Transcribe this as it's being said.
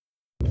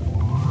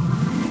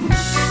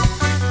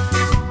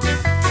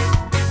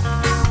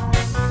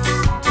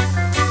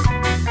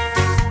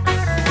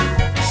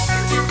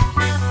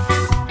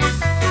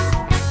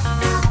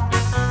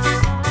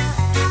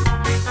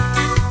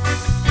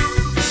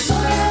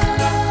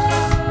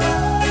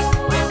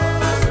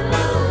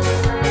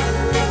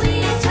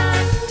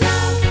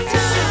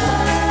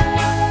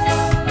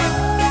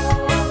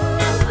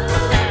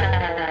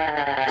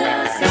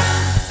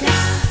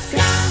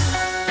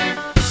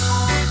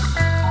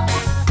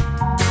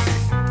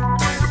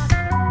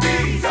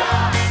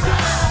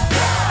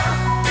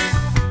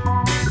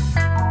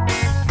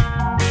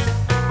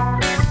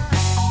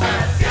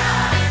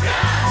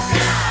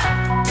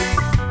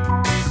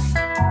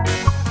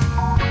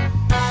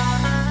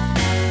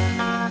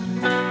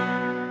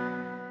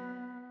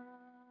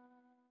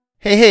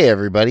Hey,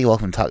 everybody.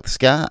 Welcome to Talk to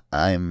Scott.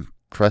 I'm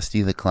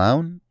Krusty the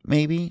Clown,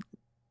 maybe?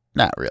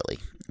 Not really.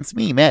 It's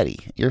me,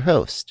 Maddie, your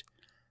host.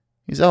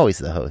 Who's always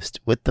the host,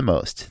 with the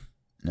most.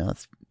 No,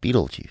 it's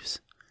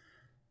Beetlejuice.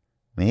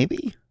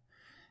 Maybe?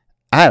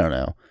 I don't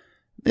know.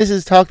 This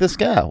is Talk to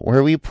Scott,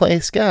 where we play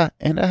Scott,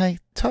 and I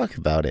talk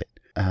about it.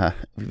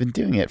 We've been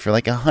doing it for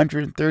like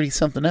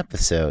 130-something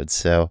episodes,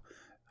 so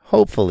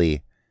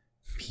hopefully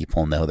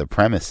people know the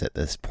premise at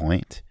this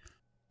point.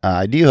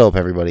 I do hope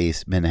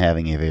everybody's been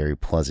having a very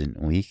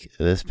pleasant week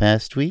this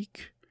past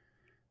week.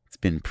 It's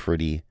been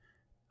pretty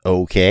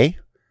okay,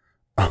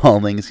 all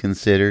things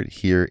considered,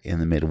 here in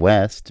the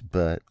Midwest,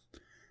 but,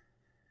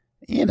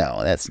 you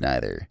know, that's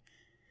neither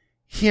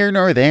here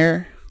nor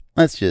there.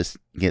 Let's just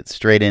get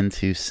straight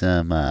into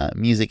some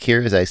music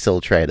here as I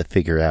still try to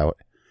figure out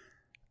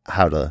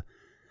how to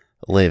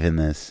live in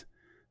this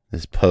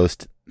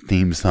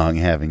post-theme song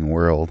having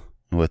world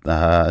with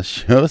the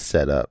show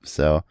set up,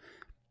 so...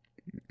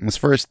 This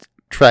first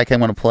track I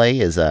want to play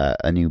is a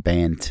new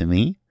band to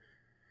me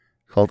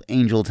called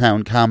Angel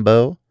Town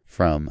Combo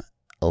from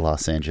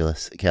Los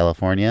Angeles,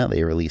 California.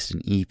 They released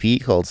an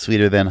EP called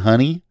Sweeter Than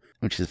Honey,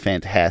 which is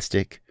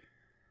fantastic.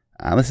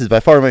 This is by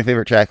far my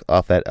favorite track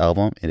off that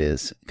album. It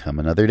is Come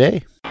Another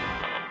Day.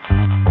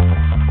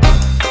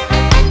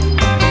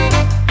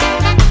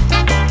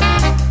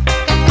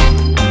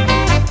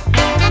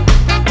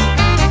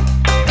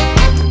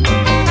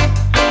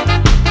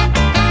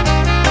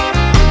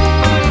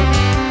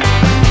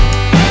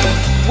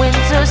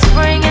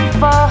 Spring and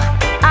fall,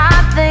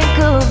 I think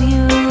of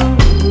you.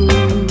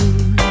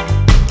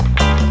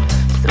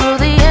 Through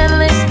the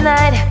endless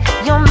night,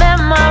 your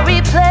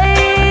memory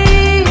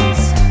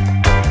plays.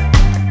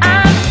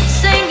 I'm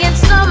singing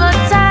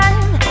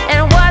summertime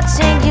and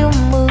watching you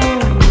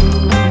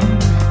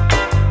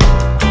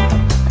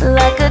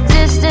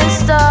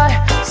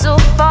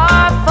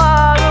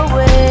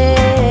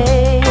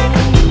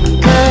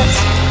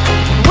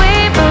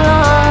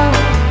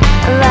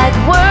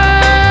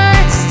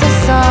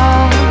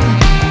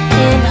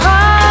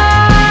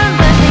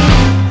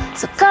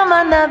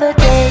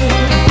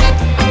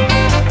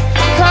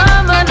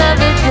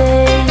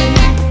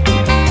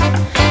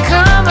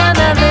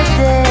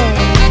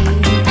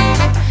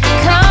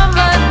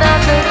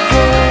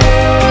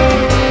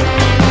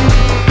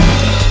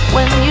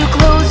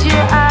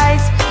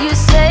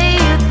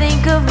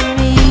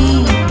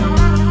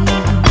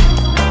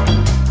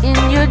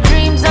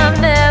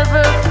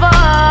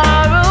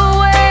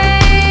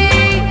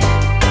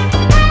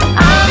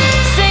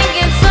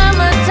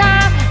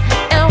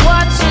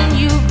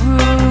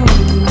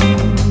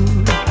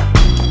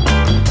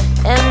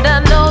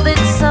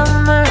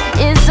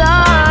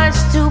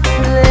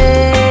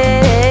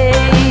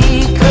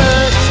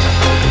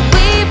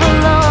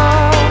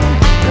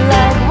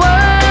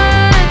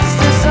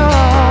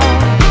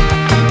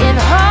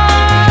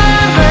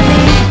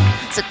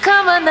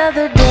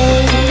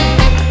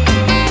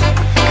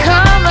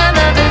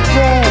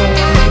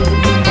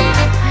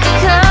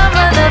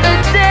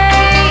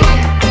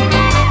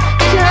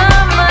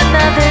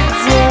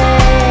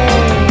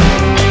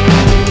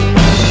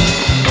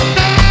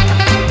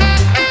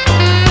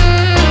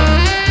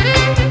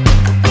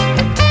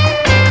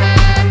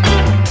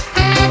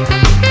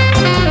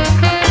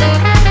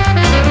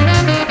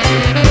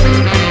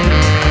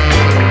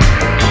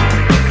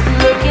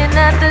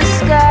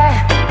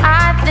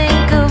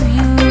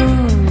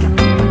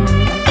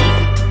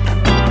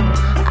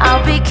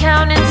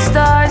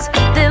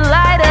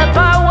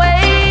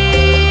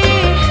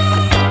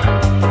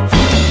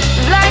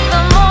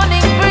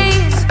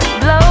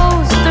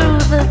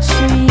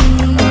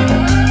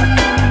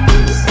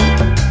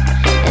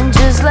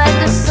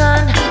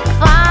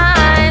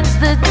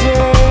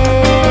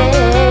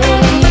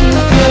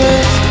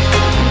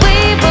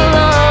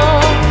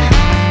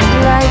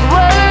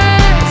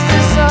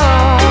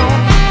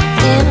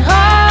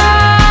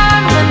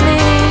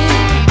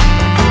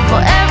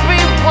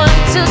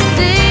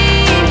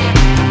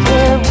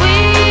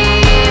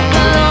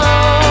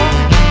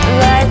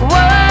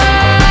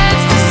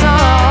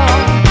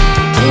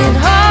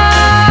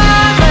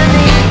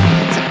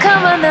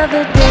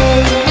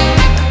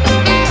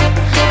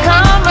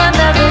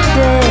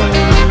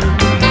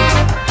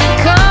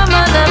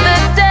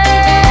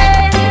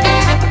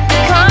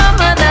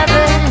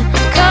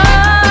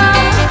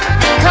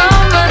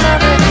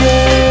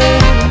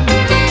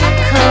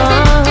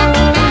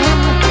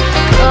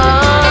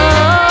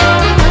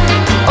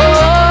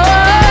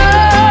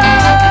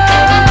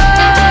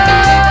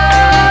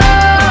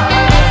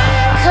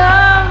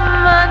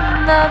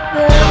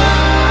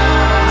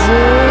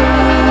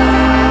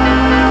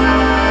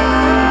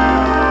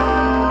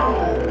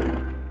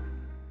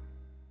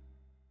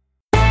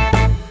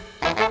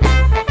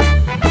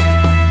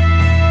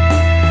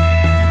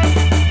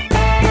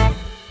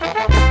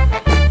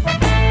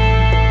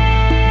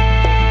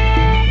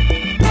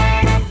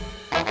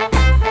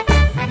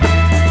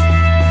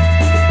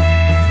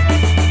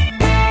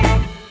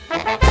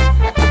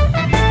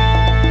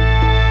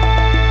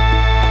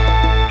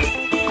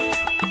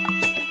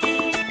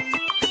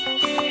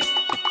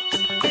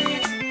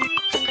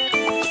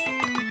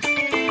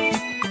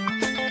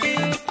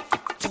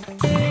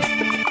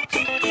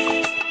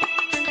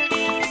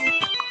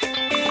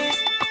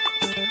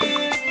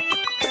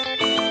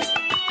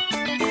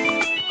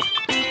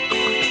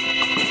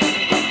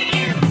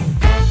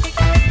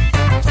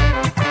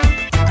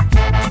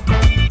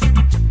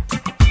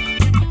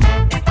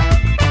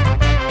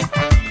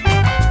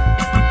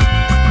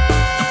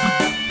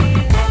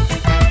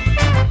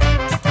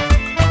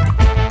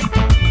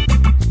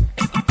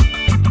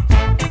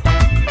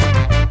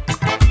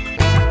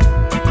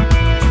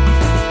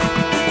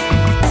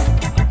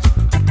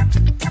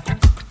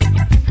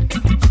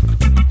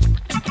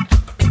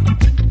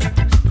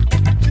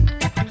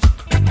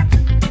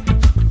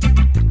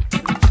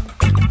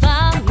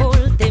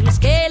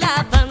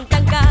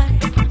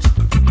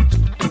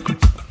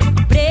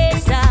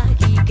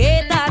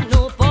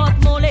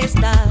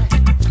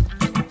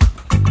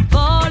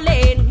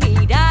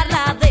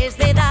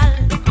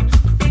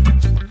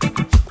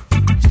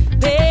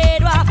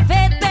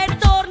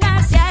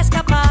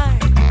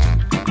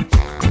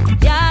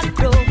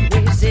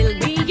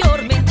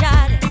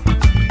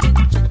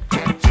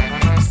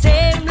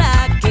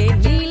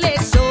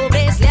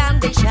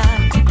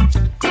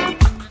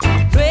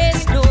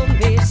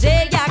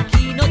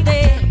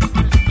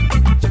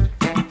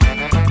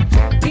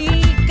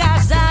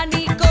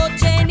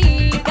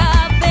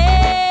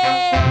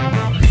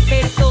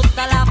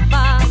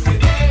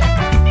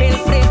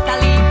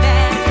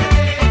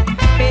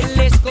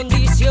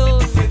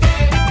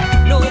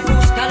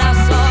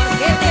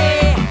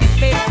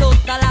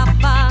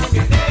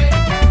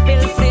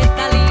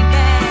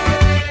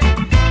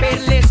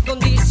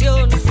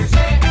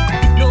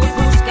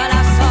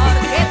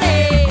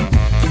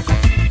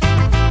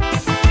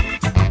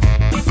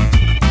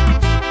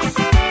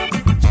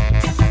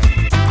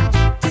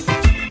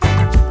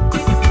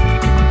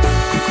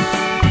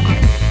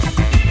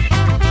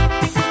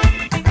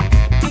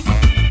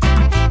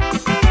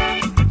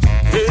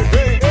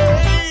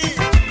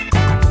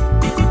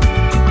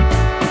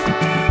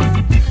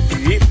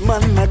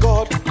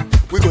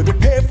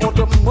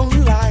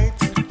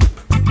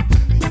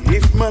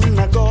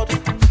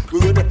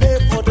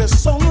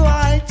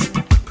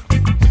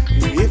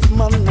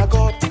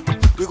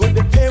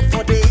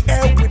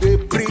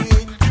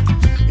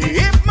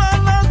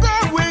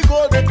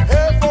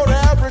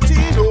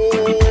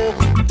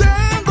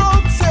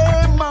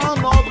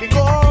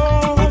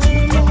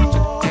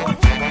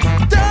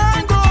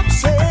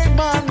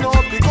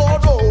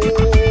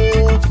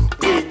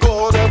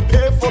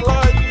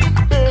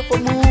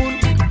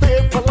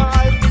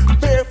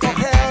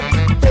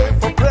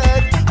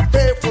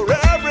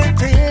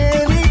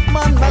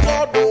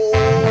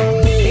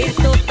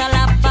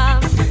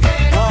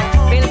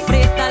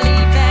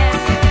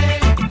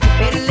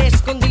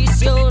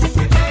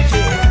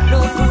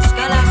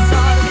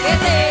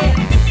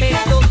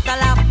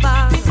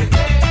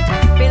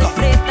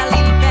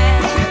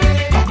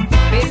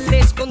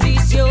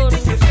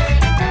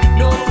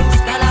no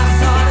busca la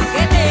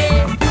sorte.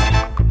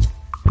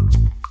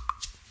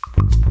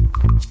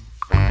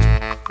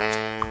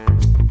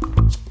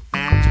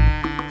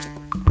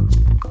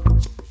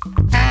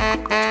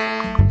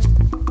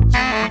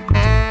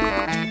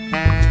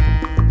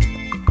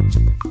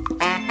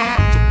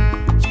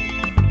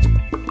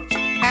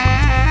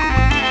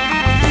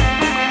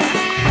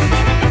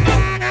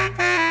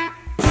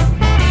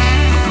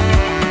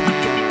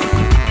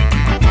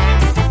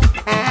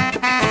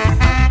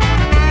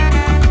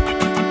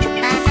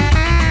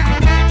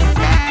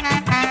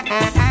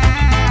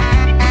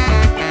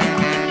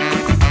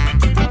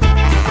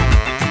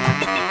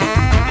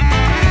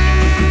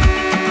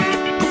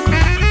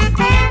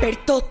 Per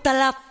tutta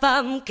la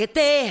fam che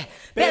te,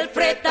 per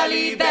fretta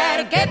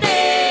liber che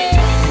te.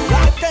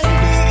 Life can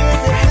be in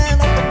the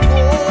hand of the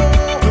Lord.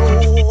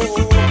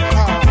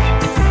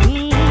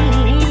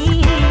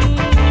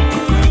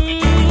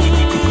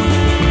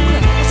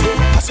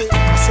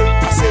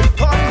 I say,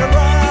 turn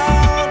around.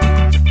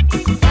 You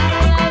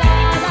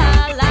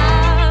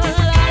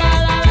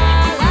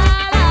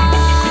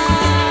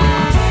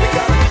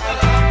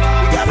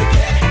gotta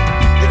get it.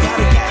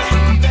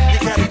 You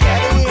gotta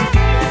get it.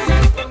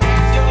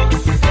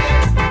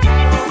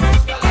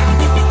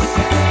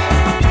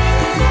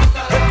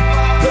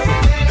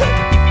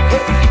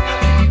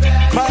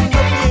 Find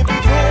the baby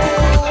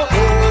girl.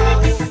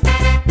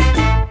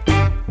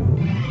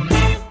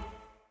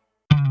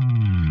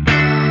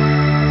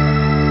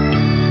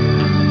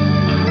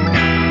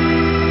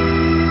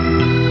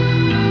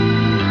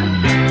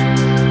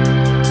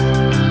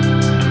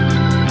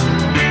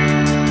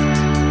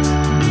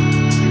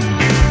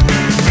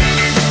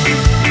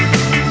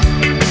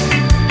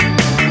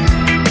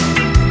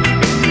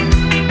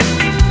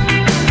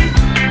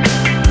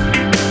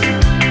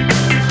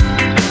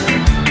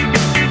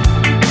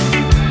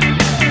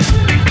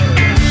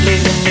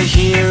 Living the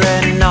here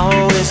and now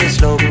is a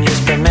slogan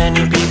used by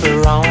many people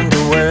around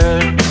the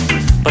world.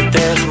 But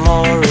there's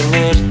more in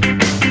it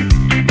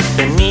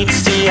than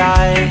meets the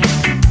eye.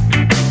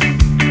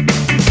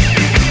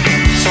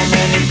 So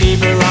many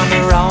people run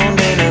around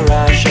in a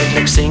rush, act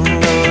like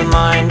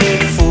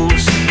single-minded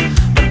fools.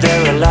 But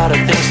there are a lot of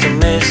things to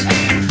miss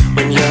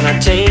when you're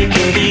not take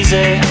it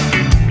easy.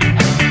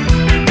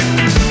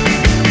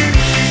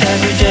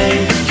 Every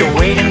day you're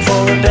waiting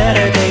for a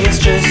better day, it's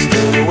just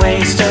a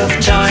waste of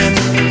time.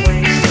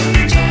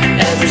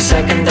 Every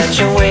second that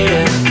you're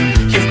waiting,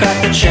 you've got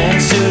the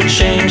chance to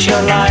change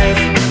your life.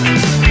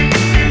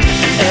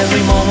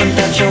 Every moment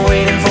that you're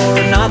waiting for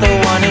another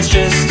one is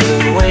just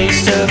a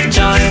waste of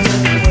time.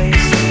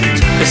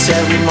 'Cause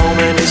every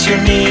moment is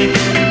unique.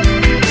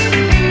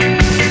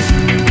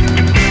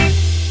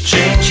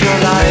 Change your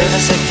life. A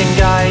second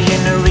guy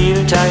in a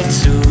real tight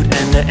suit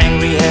and the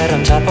angry head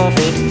on top of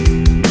it.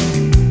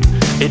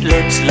 It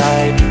looks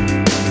like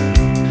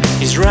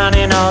he's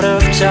running out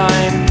of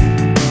time.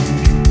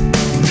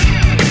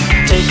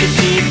 Take a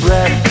deep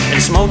breath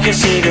and smoke your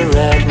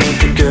cigarette. Meet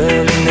the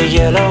girl in the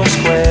yellow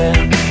square.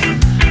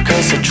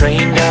 'Cause the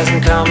train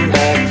doesn't come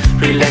back.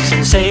 Relax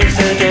and save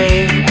the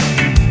day.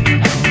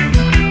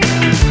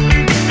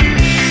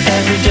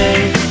 Every day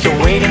you're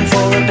waiting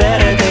for a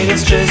better day,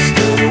 it's just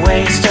a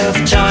waste of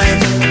time.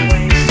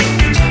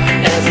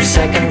 Every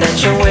second that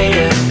you're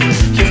waiting,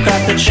 you've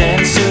got the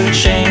chance to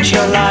change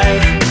your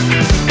life.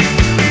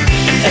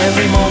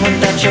 Every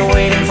moment that you're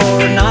waiting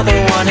for another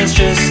one is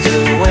just a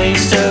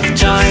waste of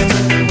time.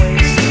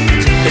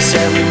 'Cause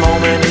every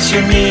moment is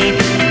unique.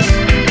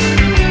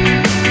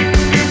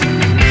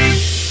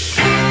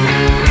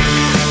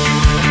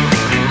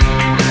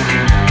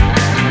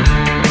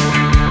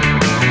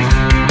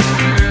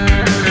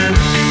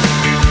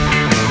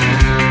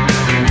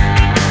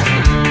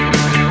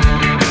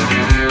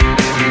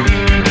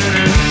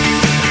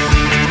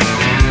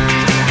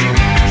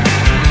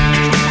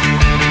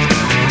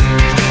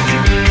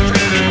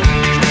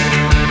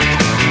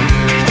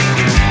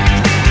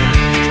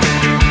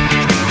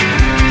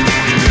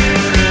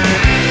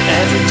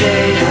 Every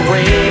day you're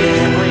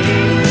waiting.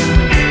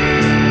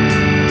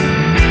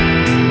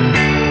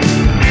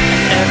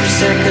 Every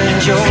second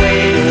you're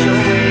waiting.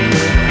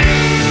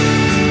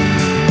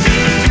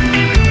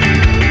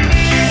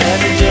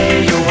 Every day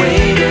you're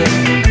waiting.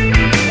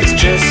 It's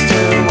just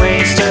a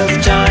waste of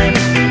time.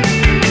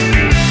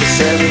 'Cause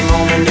every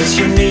moment is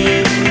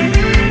unique.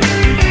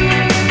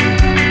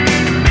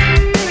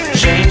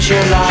 Change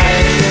your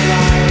life.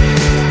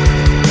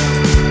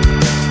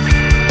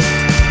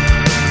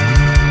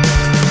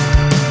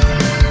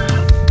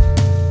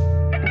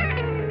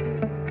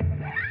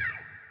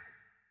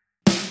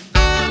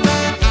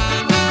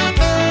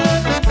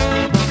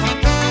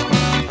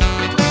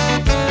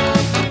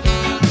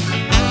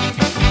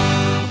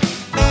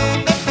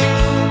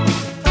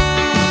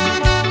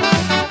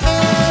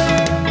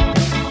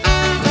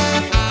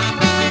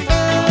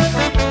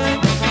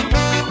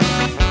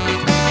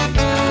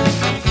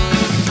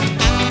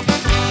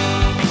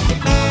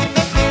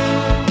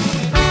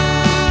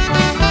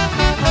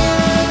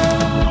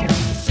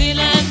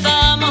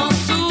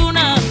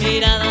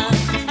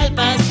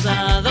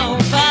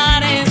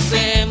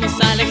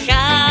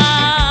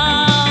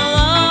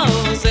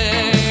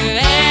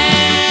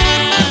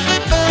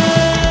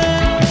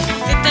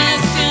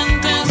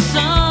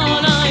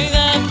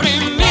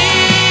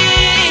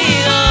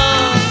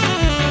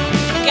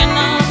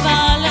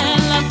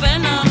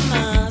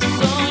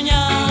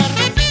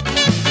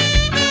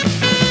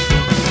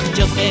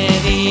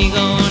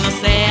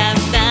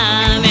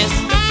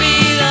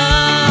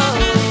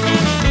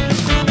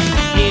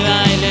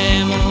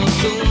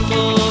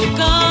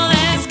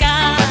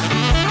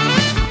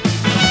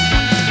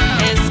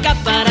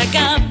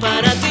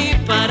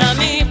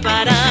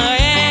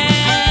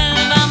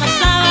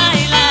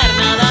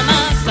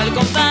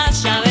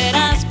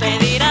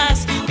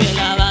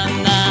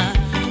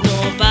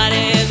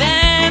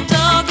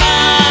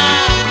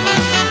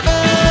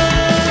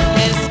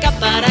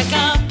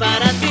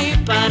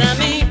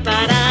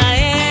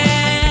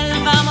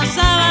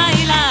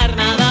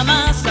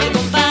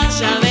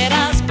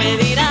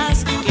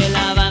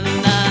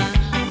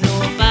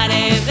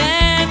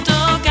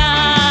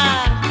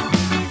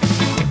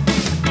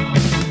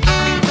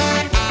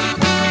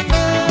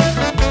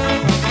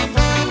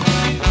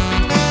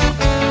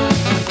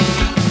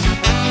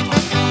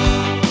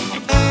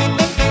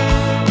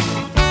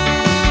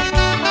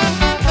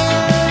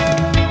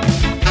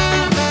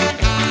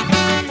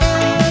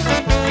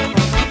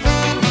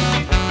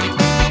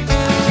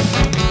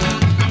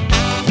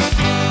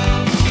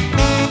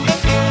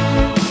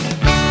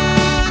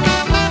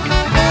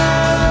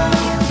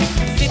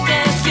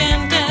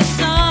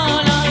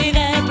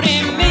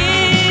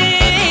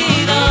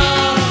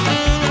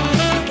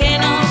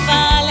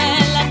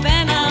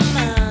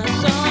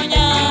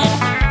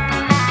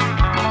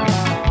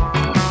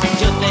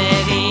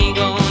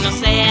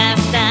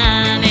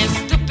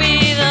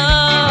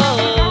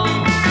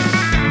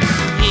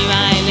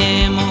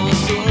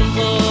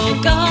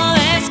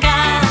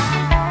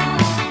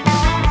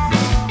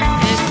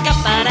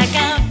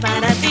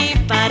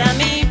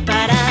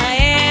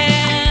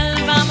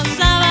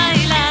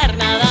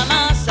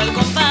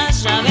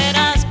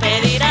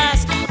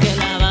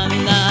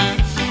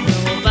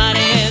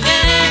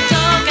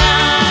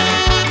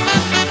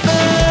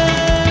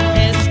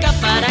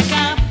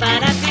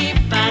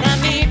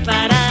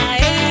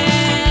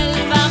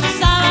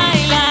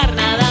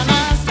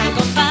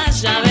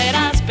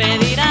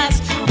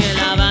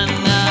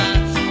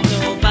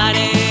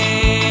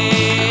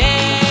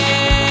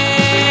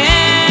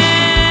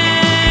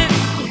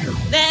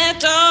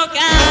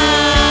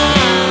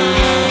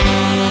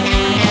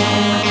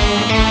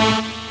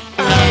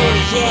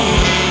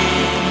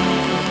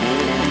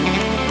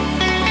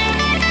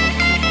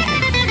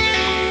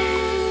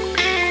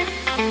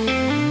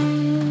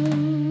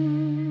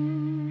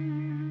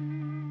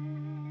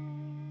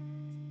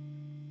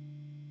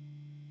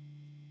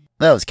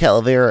 That was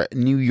Calavera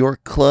New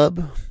York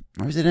Club.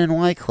 Or is it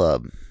NY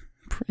Club?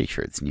 I'm pretty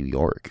sure it's New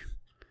York.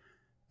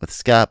 With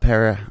Ska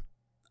Para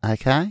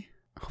Ikai.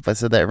 Hope I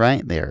said that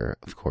right. They're,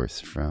 of course,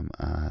 from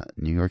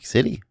New York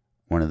City.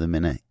 One of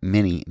the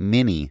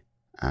many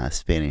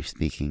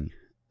Spanish-speaking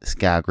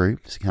ska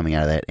groups coming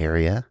out of that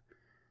area.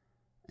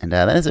 And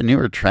that is a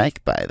newer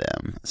track by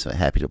them. So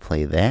happy to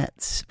play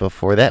that.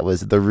 Before that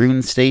was The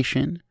Rune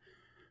Station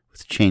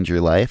with Change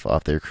Your Life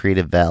off their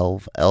Creative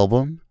Valve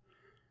album.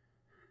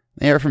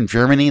 They are from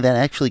Germany. That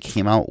actually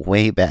came out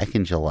way back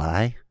in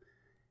July.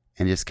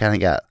 And just kind of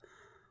got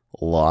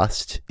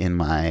lost in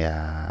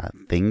my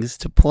things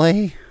to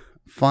play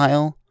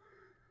file.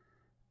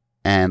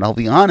 And I'll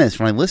be honest,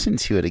 when I listened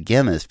to it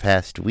again this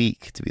past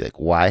week, to be like,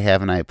 why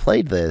haven't I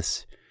played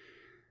this?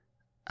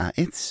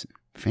 It's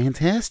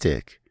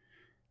fantastic.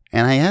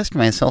 And I asked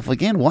myself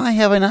again, why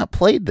have I not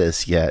played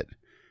this yet?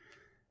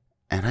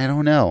 And I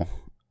don't know.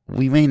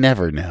 We may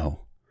never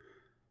know.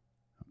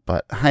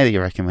 But I highly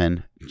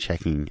recommend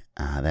checking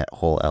that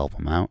whole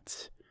album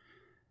out.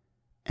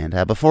 And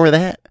before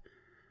that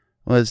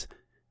was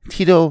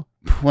Tito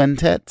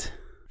Puente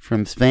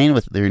from Spain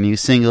with their new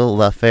single,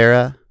 La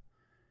Fera,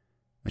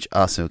 which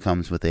also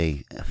comes with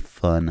a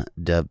fun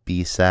dub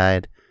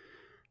B-side.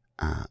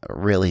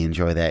 Really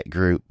enjoy that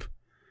group.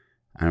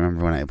 I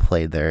remember when I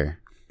played their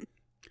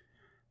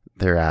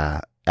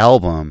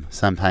album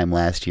sometime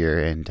last year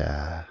and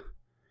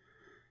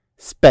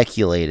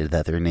speculated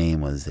that their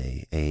name was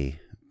a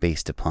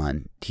based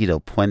upon Tito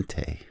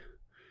Puente.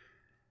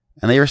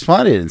 And they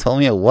responded and told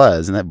me it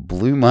was, and that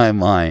blew my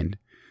mind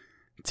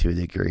to a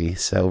degree.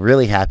 So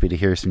really happy to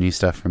hear some new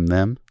stuff from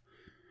them.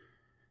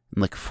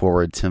 And look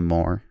forward to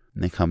more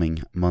in the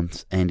coming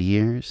months and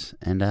years.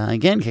 And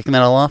again, kicking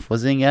that all off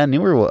was a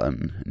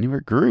newer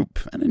group,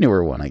 and a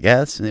newer one, I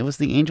guess. And it was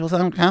the Angel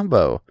Sound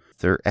Combo.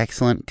 Their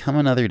excellent Come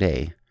Another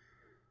Day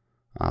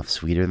off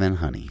Sweeter Than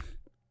Honey.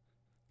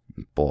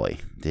 Boy,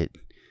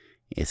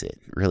 is it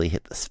really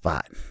hit the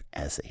spot,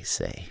 as they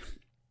say.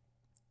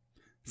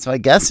 So I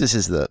guess this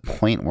is the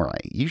point where I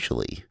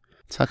usually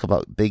talk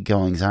about big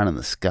goings on in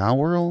the ska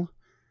world,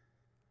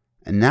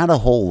 and not a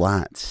whole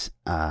lot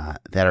that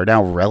are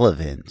now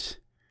relevant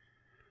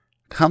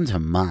come to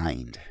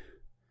mind.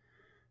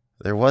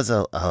 There was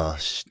a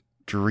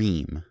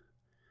stream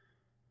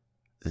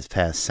this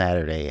past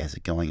Saturday as a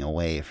going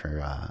away for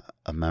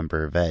a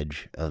member of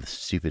Edge of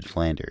Stupid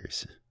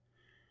Flanders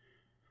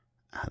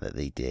that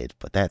they did,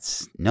 but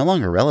that's no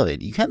longer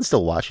relevant. You can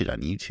still watch it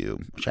on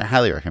YouTube, which I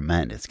highly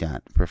recommend. It's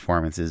got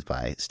performances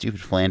by Stupid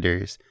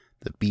Flanders,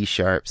 the B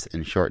Sharps,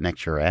 and Short Neck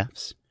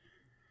Giraffes,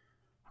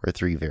 who are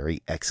three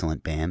very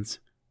excellent bands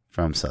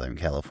from Southern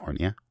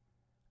California.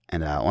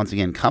 And once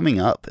again, coming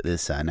up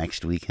this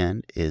next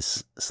weekend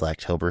is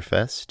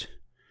Slacktoberfest,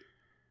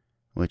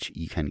 which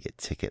you can get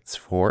tickets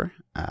for.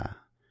 I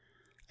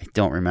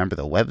don't remember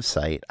the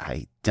website.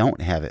 I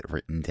don't have it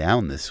written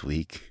down this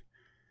week.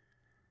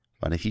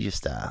 But if you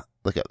just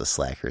look up the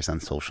Slackers on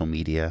social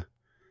media,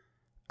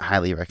 I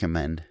highly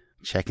recommend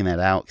checking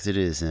that out, because it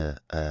is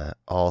a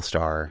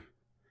all-star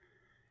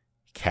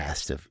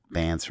cast of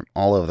bands from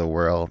all over the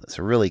world. It's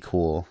a really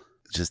cool,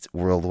 just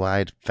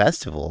worldwide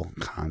festival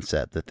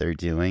concept that they're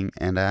doing,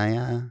 and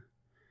I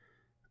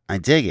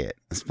dig it,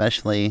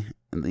 especially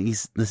in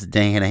this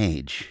day and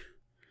age.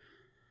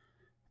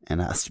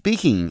 And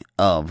speaking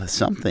of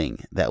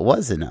something that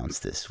was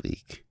announced this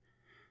week,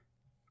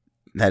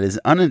 that is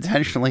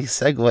unintentionally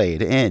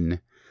segued in,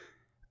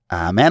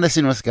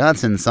 Madison,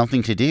 Wisconsin,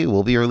 Something to Do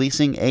will be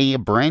releasing a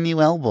brand new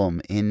album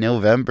in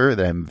November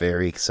that I'm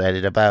very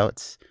excited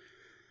about.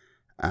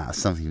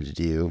 Something to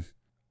Do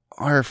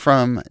are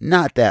from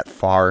not that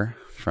far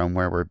from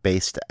where we're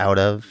based out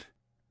of.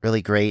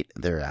 Really great.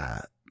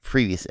 Their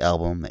previous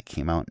album that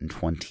came out in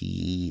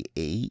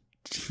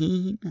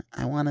 2018,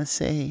 I want to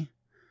say,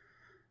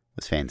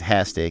 was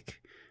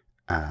fantastic.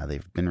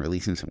 They've been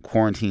releasing some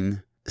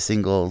quarantine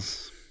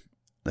singles.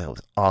 That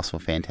was also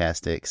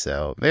fantastic.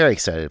 So very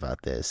excited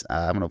about this.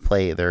 I'm going to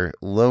play their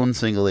lone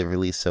single they've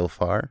released so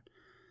far,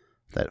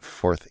 that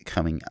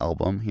forthcoming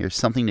album. Here's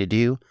Something to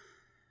Do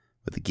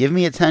with Give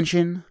Me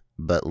Attention,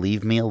 But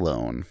Leave Me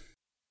Alone.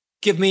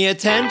 Give me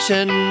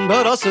attention,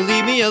 but also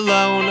leave me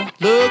alone.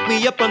 Look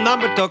me up on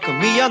number, talk to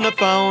me on the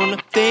phone.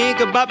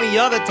 Think about me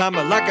all the time,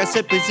 but like I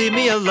said, please leave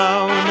me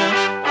alone.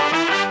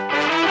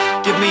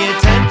 Give me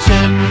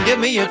attention, give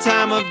me your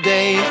time of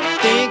day.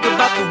 Think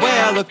about the way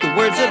I look, the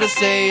words that I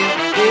say.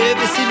 If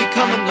you see me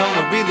coming low,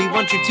 I really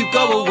want you to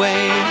go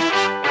away.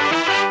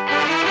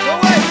 Go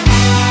away!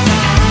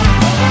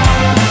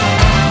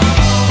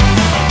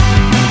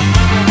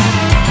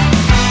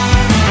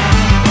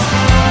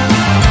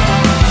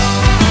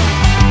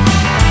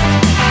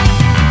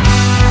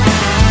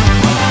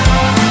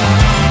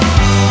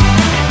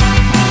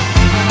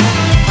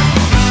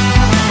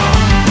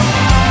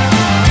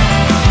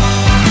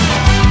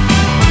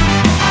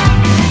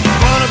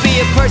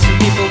 Person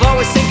people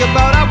always think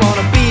about, I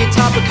wanna be a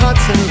topic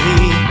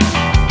constantly.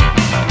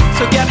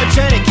 So get me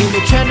trending, keep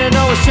me trending,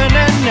 always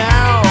trending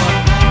now.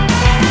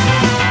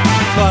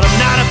 But I'm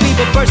not a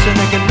people person,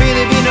 there can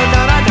really be no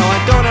doubt. I know I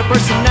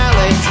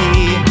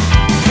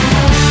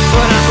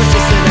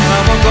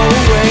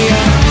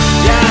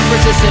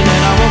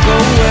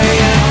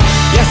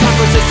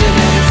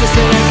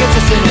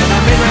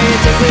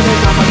Basically,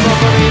 there's not much more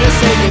for me to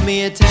say. Give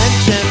me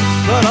attention,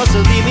 but also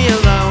leave me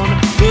alone.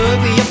 Look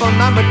me up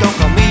online, but don't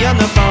call me on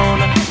the phone.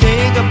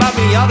 Think about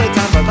me all the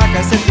time, but like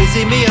I said, please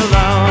leave me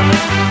alone.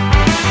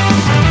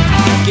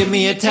 Give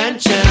me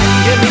attention,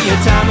 give me your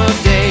time of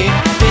day.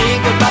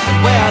 Think about the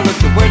way I look,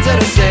 the words that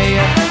I say.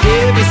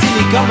 If you see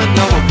me coming,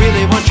 though, I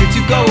really want you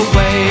to go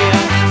away.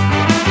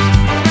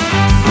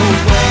 Go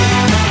away.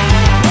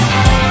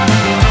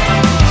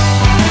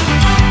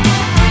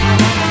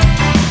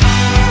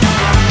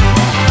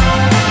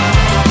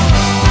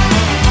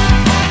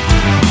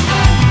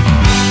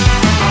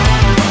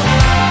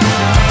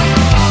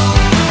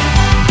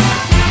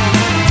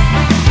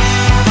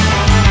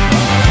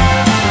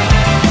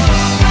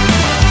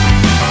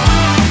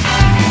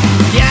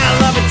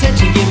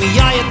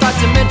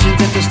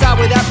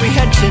 With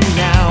apprehension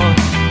now,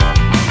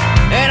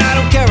 and I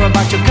don't care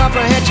about your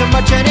comprehension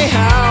much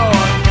anyhow.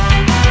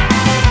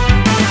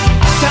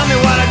 Just tell me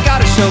what I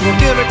gotta show,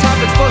 reveal the top,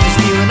 expose the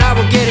steal, and I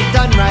will get it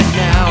done right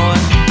now.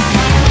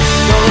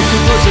 Don't look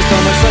too close, there's so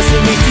much less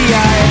than meets the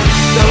eye.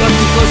 Don't look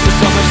too close, there's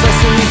so much less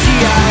than meets the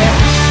eye.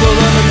 Full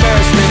of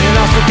embarrassment and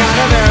also kind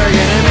of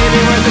arrogant, and maybe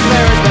worth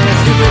disparagement and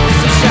stupidly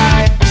so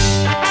shy.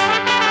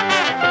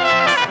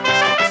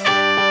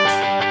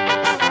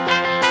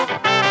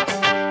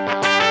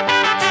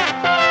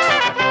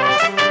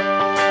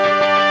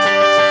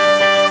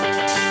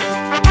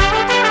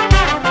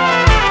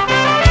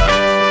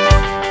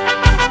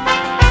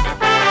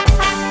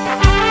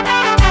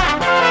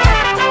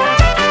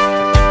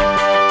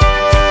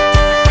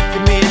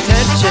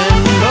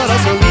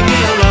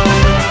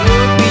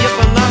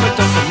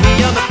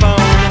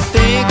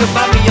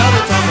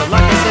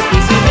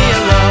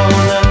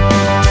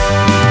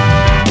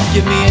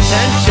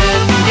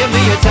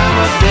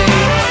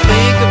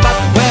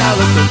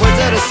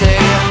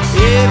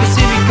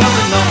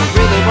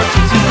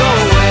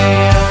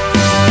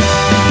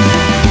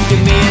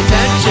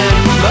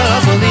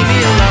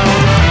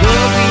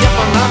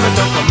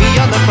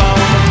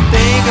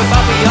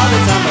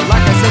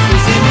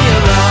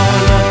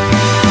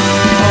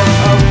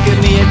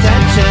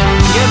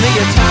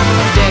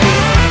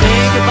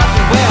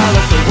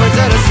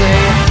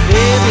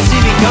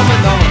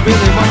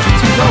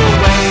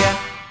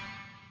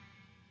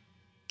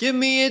 Give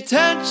me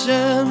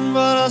attention,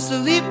 but also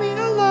leave me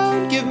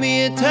alone. Give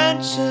me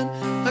attention,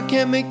 I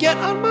can't make it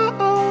on my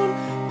own.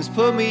 Just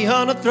put me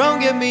on a throne,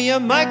 give me a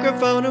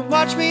microphone and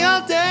watch me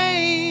all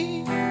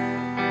day.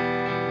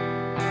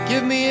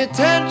 Give me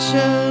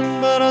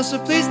attention, but also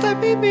please let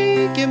me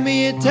be. Give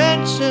me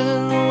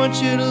attention, I want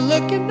you to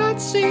look and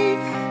not see.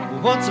 I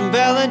want some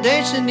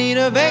validation, need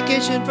a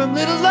vacation from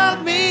little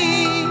old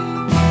me.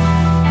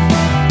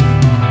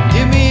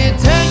 Give me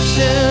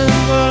attention,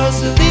 but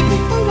also leave me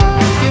alone.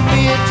 Give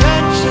me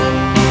attention,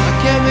 I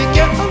can't make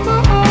it on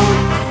my own.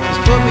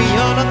 Just put me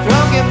on a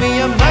throne, give me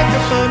a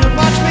microphone and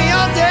watch me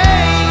all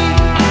day.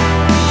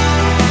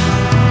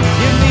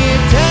 Give me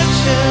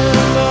attention,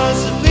 Lord,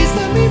 so please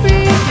let me be.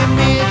 Give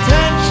me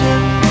attention,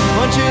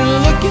 want you to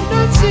look and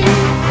not see.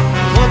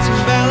 Want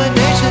some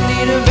validation,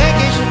 need a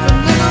vacation from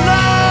little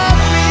old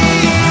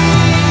me.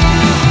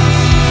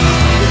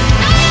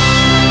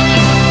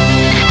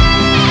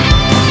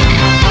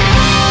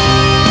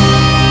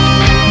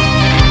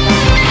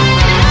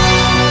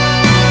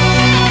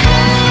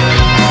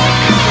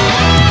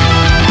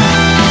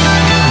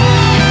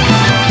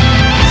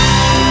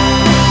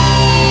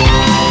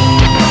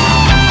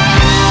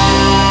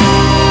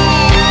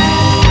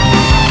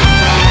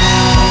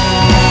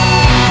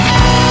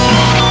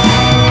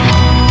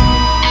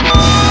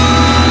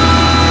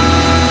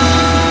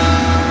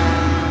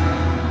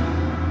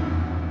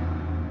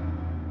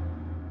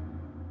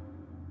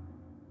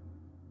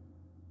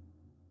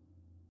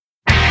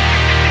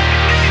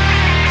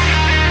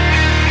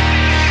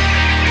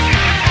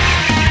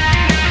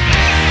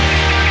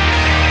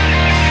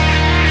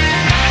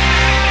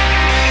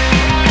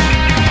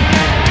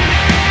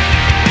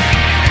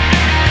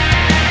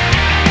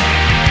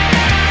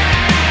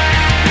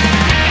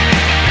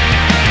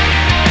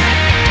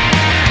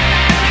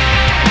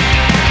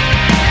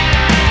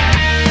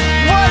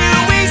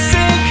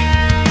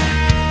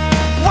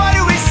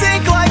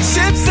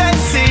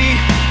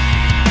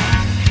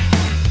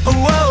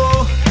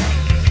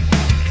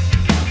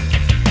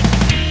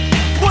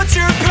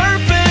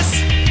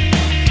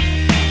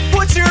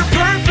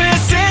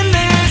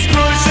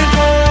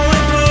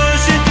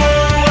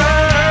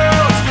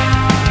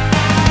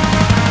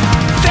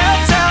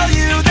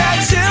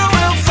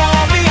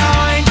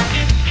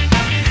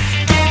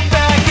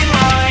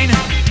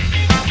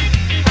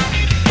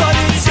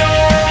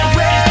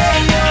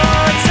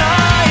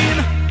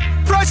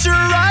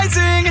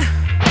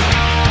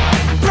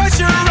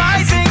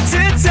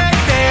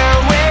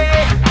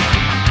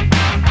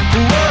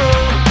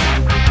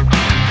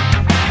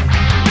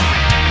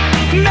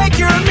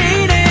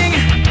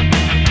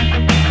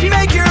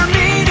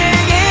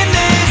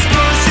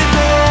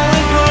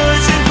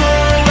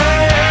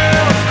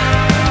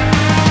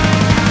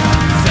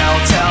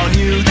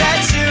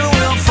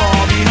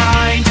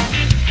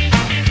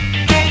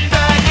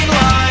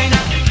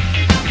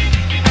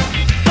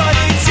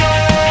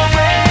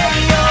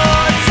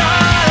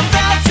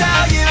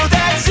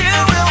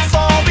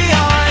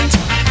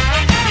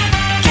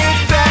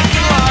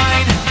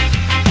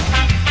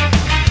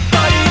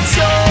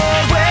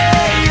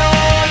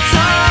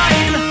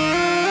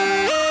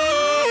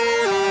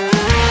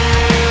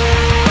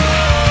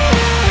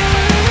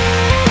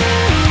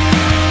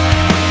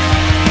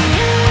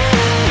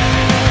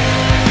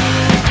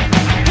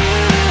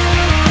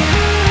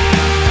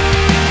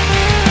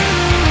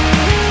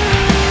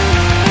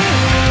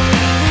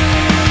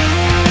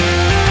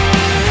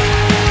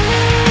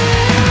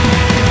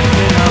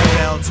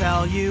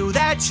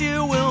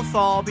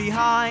 fall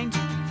behind.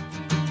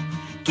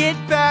 Get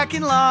back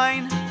in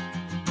line.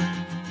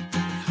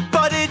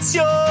 But it's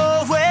your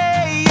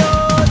way,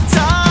 your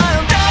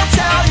time. They'll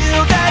tell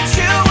you that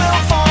you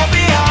will fall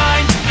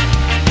behind.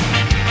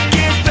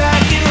 Get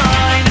back in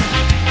line.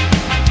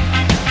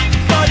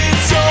 But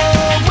it's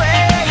your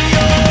way,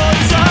 your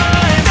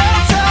time.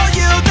 They'll tell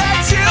you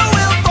that you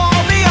will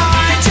fall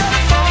behind.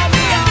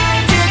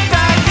 Get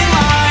back in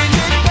line.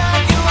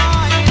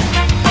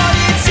 But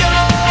it's your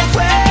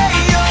way,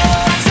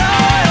 your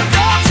time.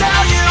 They'll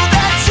tell you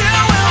that you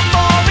will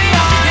fall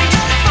behind.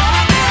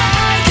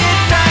 Get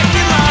back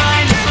in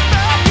line.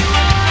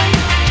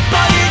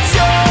 But it's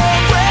your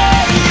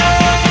way, your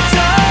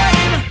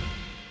time.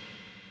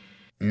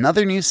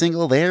 Another new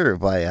single there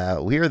by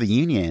We Are the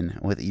Union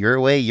with Your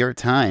Way, Your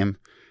Time,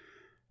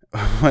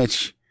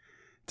 which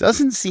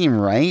doesn't seem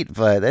right,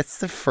 but that's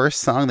the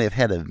first song they've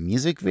had a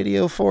music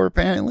video for,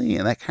 apparently,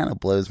 and that kind of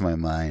blows my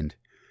mind,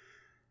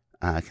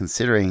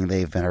 considering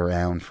they've been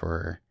around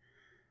for,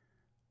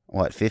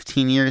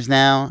 15 years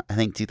now? I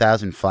think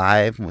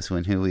 2005 was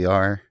when Who We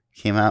Are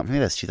came out. Maybe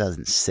that's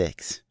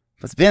 2006.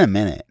 But it's been a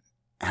minute,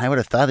 and I would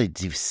have thought they'd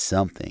do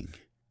something.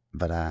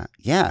 But,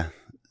 yeah,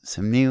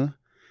 some new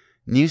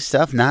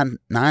stuff, not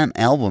an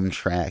album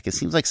track. It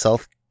seems like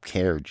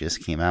Self-Care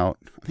just came out.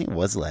 I think it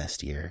was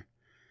last year.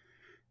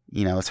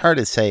 You know, it's hard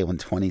to say when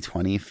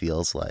 2020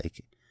 feels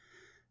like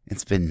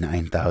it's been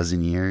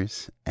 9,000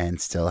 years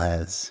and still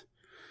has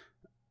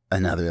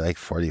another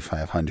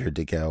 4,500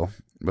 to go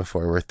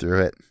before we're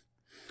through it.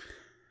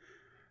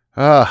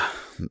 Oh,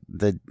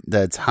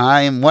 the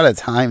time, what a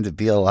time to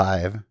be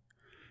alive.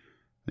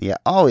 Yeah,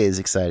 always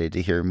excited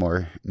to hear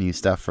more new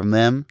stuff from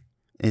them.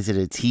 Is it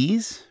a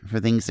tease for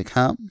things to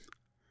come?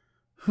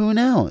 Who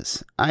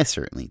knows? I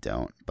certainly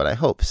don't, but I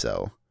hope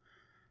so.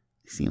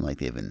 They seem like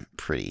they've been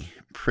pretty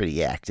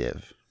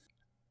active.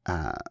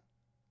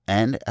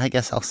 And I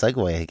guess I'll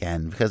segue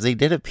again, because they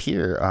did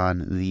appear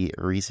on the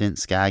recent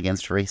Ska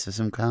Against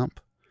Racism comp.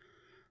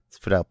 It's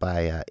put out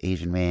by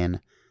Asian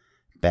Man,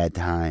 Bad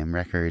Time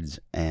Records,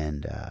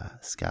 and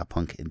Ska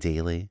Punk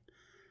Daily.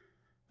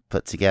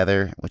 Put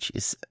together, which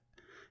is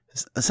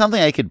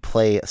something I could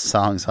play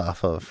songs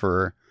off of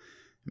for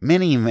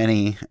many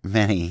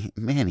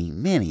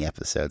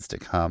episodes to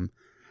come.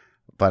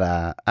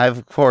 But I've,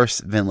 of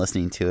course, been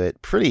listening to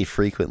it pretty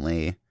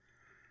frequently.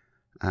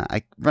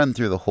 I run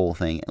through the whole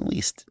thing at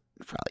least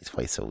probably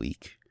twice a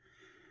week.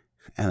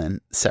 And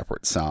then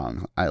separate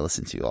song I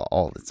listen to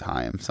all the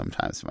time,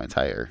 sometimes my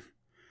entire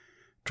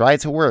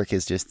drive to work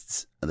is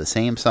just the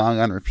same song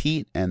on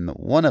repeat. And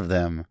one of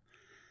them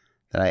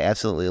that I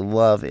absolutely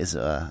love is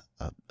a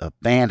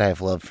band I've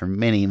loved for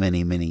many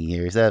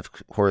years. That, of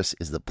course,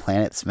 is the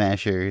Planet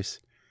Smashers,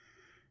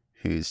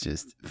 whose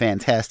just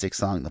fantastic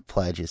song, The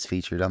Pledge, is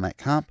featured on that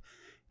comp.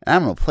 And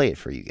I'm going to play it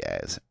for you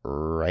guys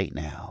right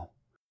now.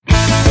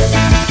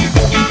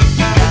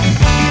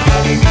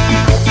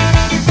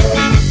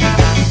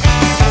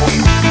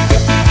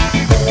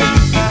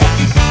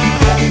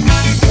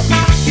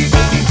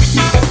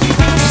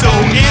 So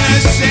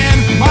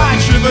innocent, my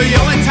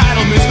trivial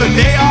entitlements, but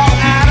they all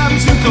add up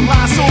to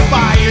colossal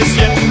bias.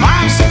 Yet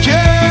I'm secure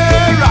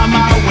on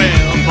my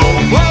web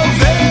of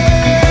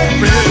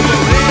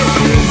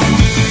privileges.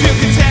 Feel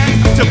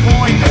content to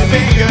point the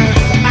finger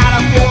at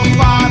our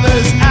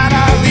forefathers, at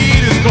our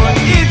leaders, but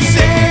it's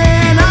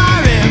in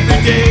our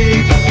everyday.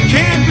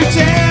 Can't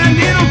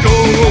pretend it'll go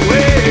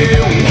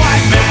away.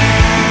 White man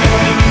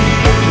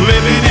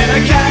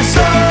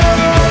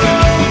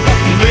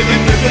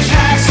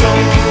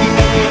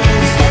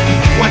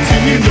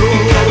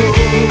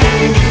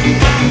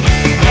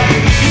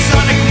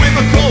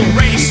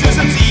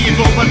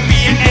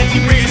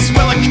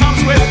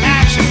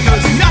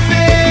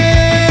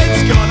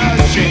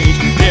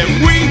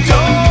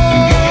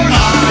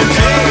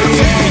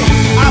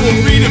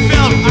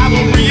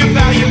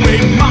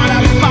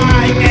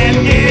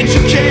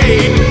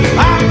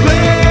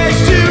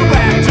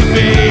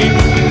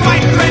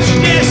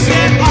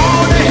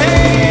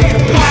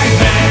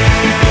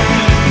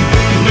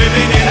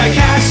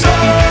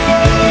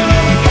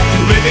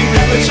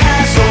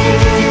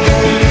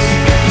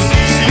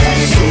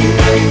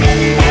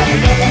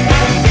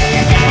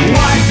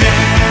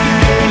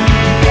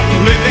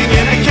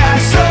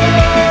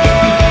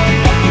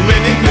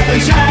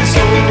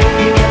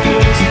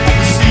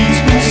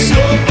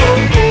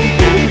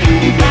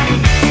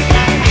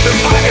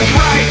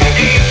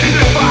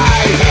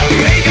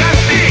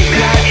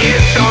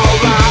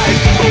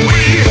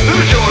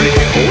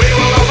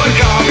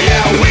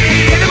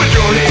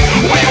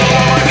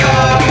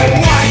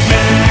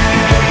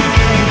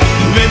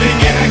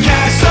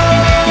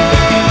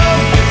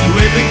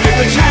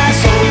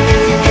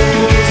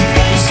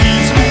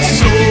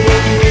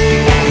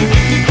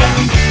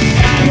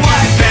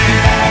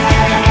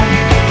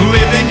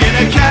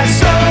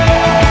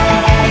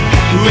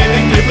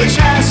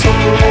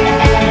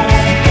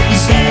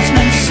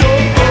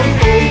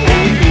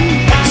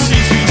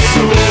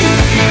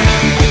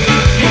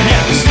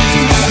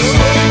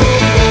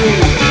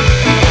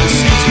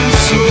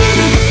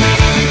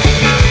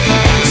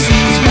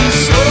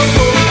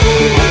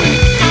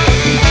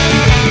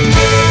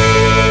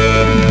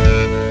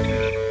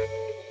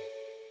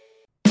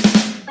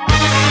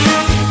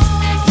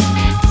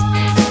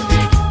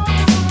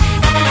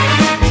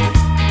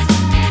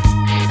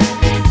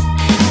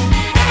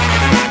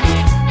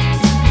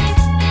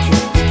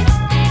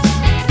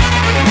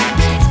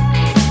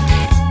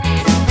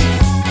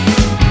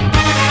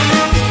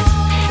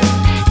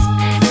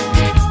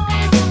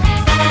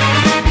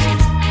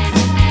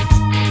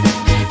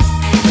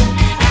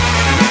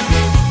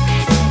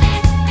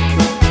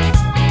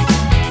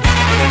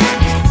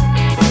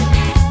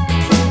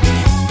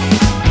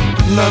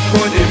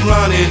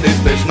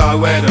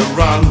nowhere to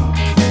run.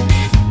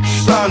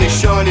 Sun is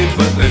shining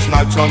but there's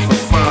no time for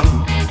fun.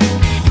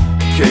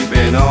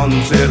 Keeping on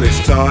till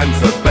it's time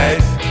for bed.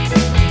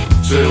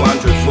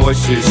 200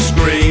 voices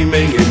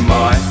screaming in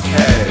my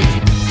head.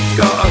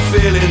 Got a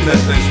feeling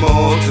that there's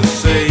more to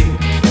see.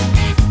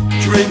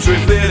 Dreams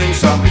revealing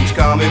something's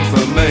coming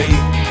for me.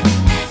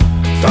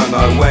 Don't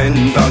know when,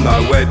 don't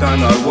know where, don't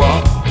know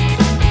what.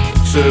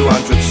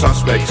 200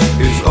 suspects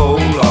is all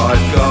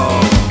I've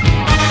got.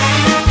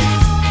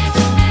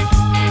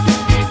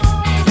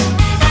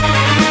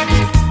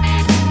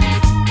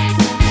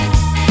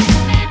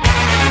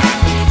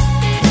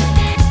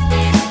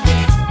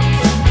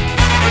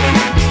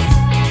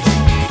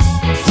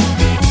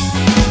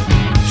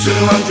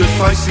 200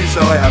 faces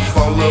I have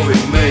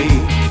following me.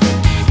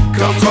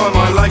 Can't tie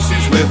my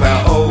laces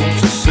without all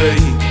to see.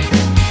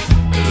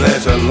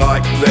 There's a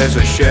like, there's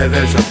a share,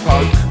 there's a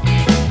poke.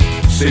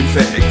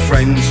 Synthetic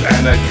friends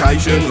and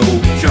occasional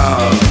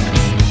jokes.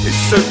 It's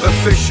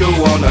superficial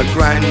on a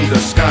grander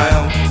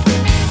scale.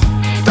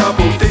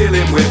 Double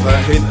dealing with a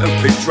hint of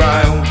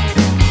betrayal.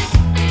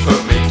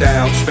 Put me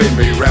down, spin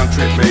me round,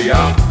 trip me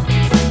up.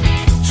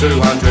 200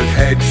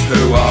 heads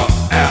who are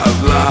out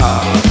of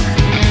luck.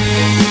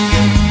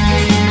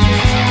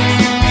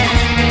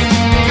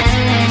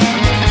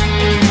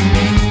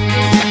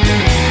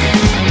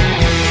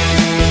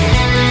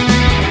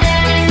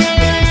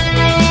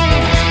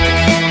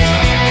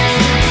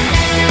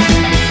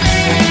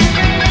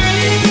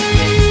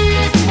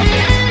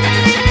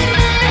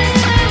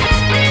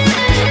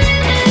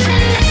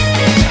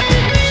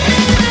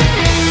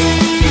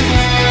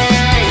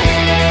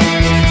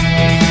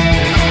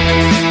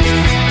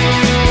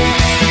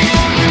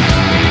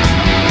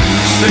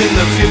 Seen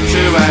the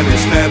future and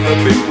it's never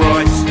been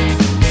bright.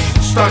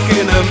 Stuck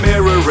in a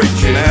mirror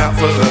reaching out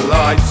for the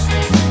light.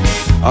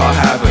 I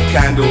have a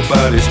candle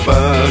but it's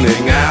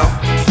burning out.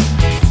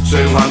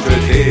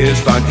 200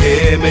 ears don't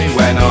hear me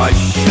when I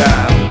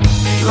shout.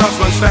 Last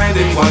one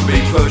standing won't be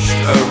pushed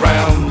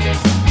around.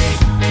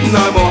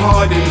 No more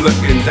hiding,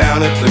 looking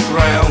down at the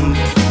ground.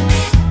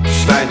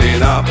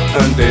 Standing up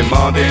and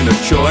demanding a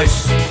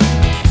choice.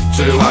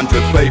 200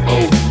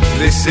 people,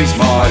 this is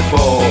my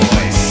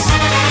voice.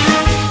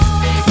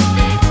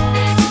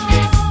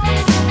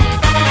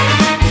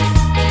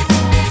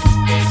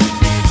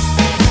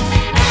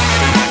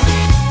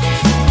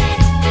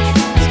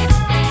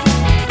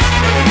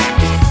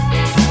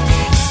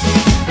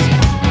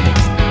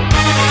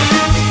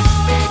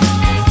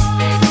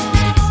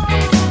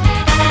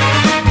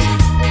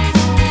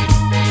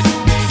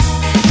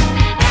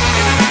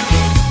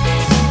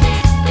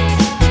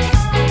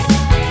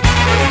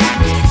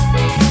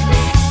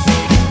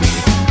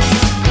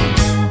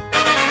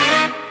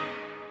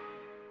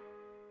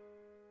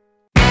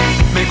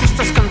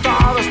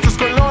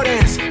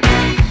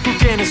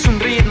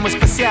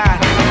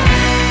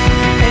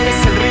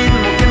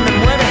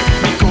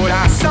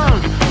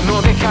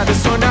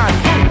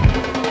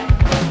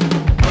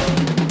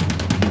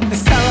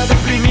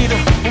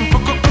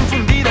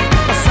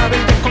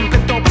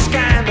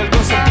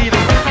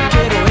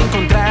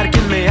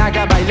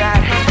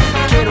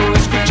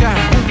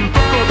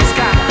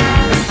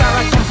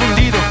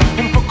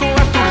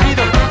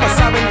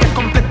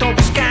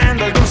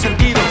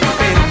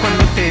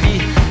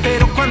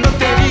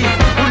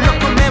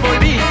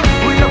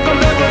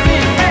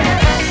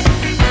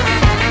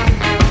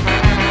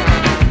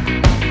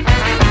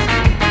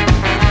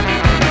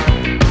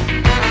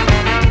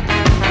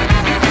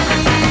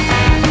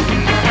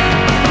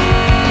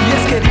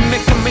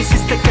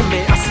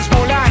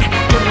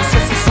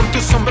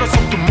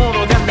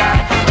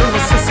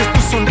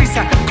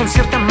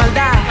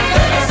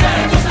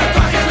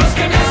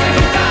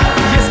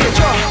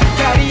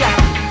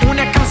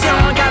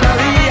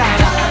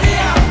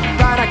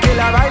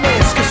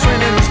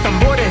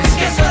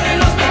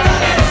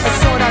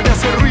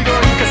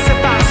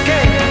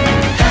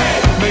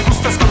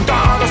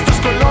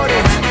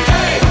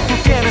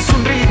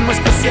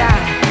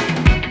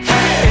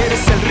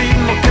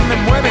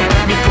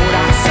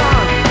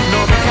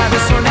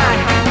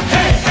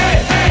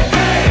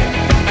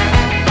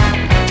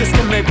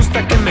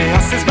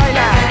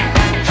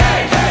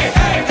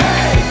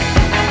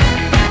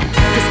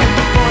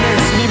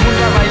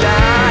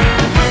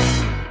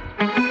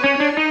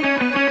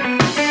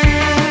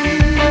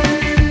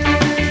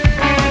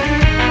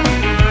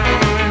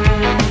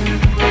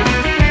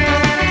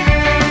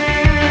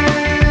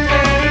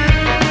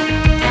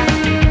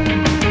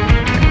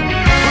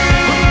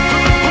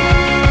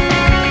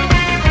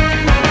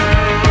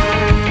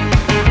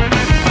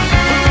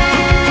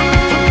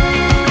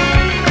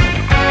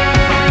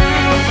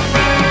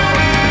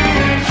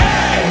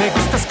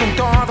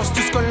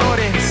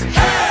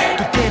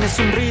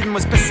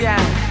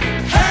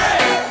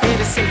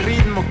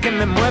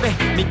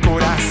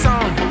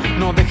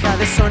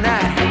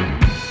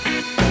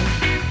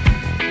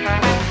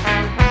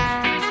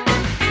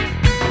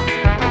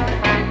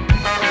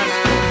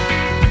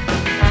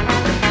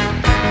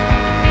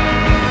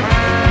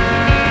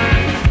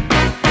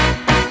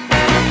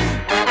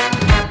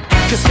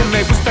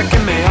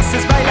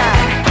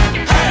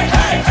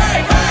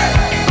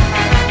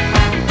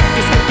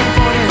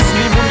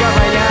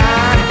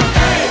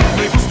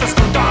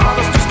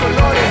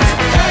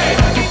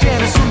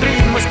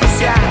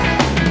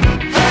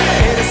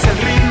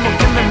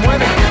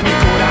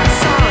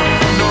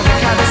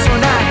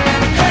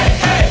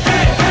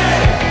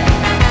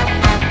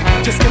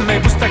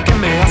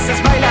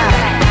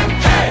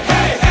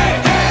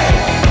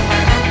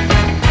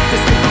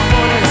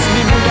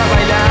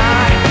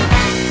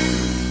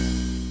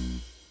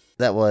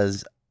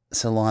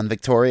 Salon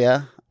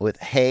Victoria with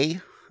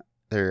Hey,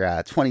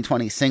 their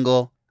 2020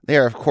 single. They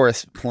are, of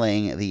course,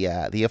 playing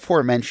the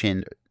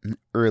aforementioned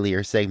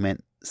earlier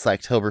segment,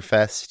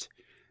 Slacktoberfest.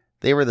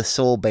 They were the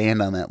sole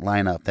band on that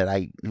lineup that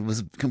I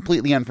was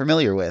completely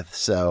unfamiliar with,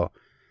 so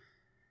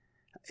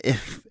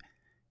if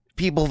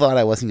people thought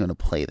I wasn't going to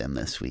play them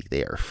this week,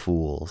 they are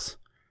fools.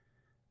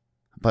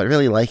 But I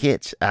really like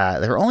it.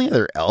 Their only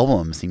other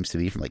album seems to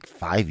be from like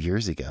 5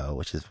 years ago,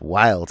 which is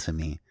wild to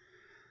me.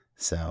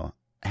 So,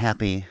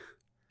 happy.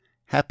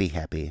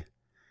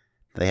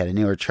 They had a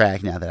newer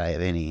track now that I have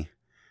any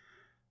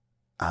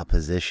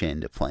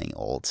opposition to playing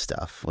old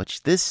stuff,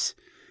 which this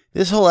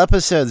whole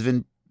episode's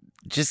been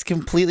just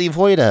completely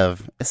void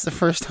of. It's the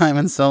first time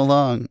in so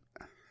long.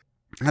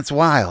 That's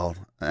wild.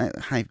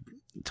 I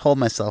told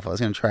myself I was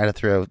going to try to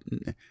throw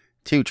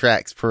 2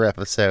 tracks per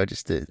episode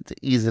just to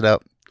ease it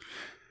up.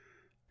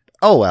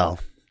 Oh well.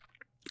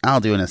 I'll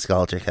do a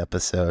nostalgic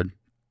episode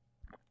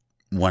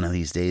one of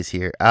these days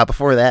here.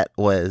 Before that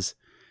was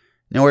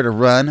Nowhere to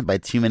Run by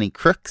Too Many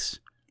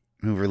Crooks,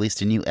 who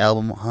released a new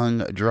album, Hung,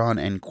 Drawn,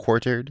 and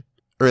Quartered,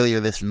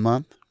 earlier this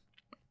month.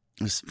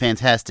 It was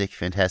fantastic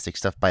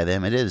stuff by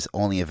them. It is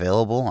only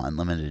available on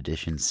limited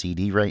edition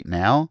CD right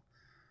now.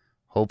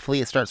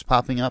 Hopefully it starts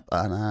popping up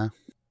on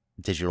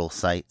digital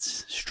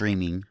sites.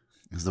 Streaming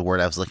is the word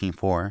I was looking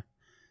for.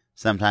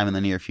 Sometime in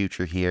the near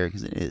future here,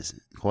 because it is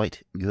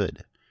quite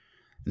good.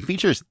 It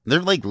features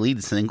their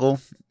lead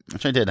single,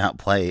 which I did not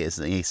play, is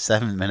a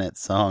 7-minute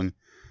song,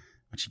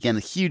 which again,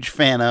 a huge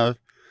fan of.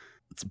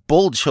 It's a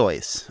bold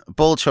choice,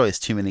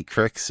 Too Many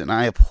Crooks, and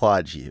I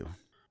applaud you.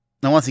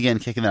 Now, once again,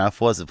 kicking it off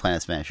was the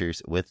Planet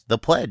Smashers with The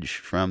Pledge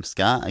from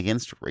Ska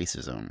Against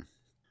Racism.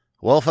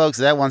 Well, folks,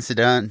 that once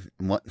again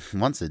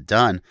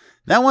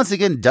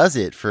does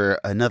it for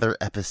another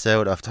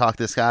episode of Talk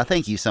to Ska.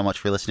 Thank you so much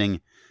for listening.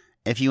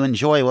 If you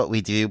enjoy what we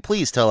do,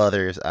 please tell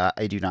others.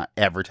 I do not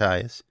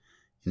advertise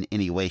in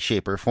any way,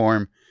 shape, or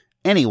form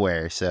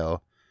anywhere. So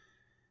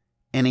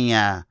any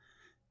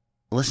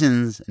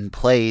listens and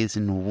plays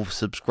and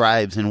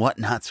subscribes and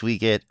whatnots we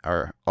get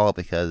are all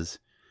because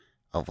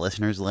of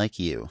listeners like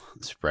you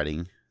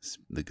spreading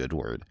the good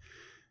word.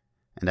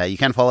 And you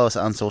can follow us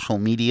on social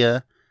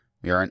media.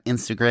 We are on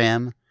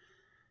Instagram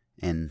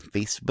and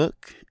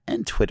Facebook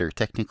and Twitter,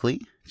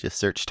 technically. Just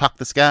search Talk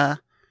the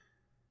Ska.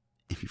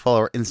 If you follow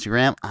our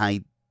Instagram,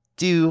 I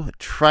do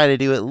try to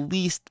do at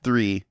least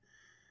 3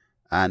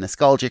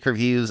 nostalgic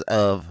reviews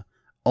of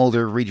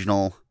older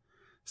regional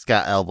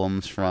ska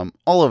albums from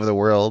all over the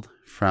world,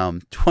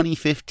 from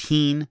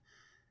 2015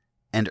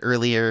 and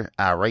earlier.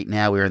 Right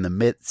now, we're in the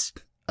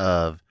midst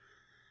of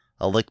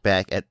a look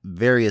back at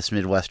various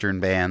Midwestern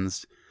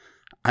bands.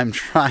 I'm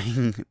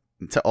trying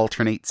to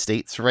alternate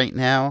states right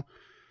now.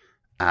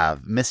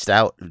 I've missed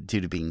out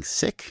due to being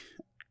sick,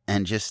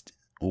 and just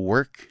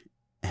work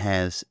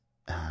has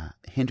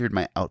hindered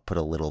my output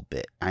a little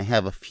bit. I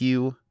have a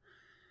few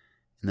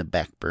in the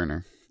back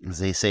burner, as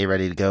they say,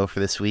 ready to go for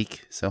this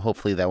week, so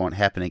hopefully that won't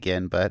happen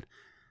again, but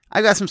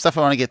I got some stuff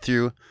I want to get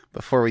through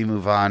before we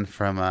move on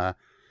from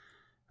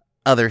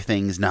other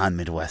things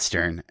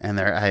non-Midwestern, and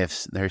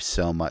there's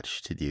so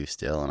much to do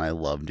still, and I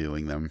love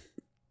doing them.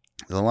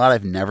 There's a lot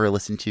I've never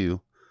listened to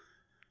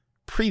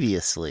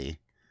previously,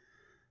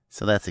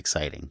 so that's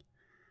exciting.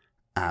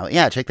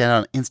 Yeah, check that out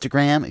on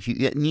Instagram. If you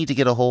need to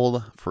get a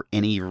hold for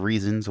any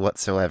reasons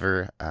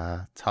whatsoever,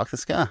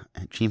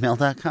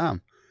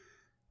 talktoska@gmail.com.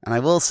 And I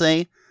will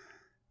say,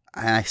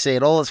 and I say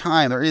it all the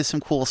time, there is some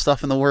cool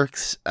stuff in the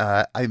works.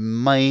 I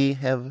might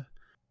have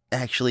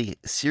actually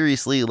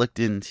seriously looked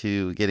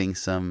into getting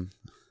some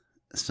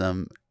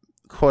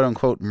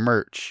quote-unquote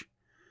merch,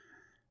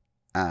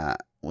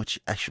 which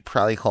I should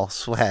probably call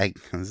swag,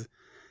 because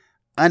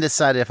I'm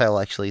undecided if I will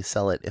actually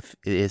sell it if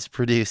it is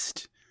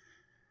produced.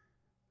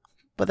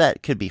 But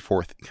that could be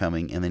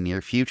forthcoming in the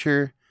near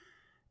future.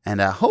 And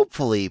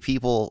hopefully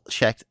people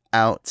checked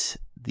out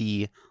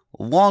the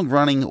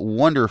long-running,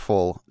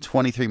 wonderful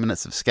 23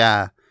 Minutes of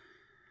Ska.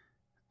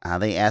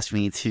 They asked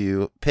me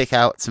to pick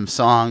out some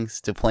songs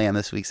to play on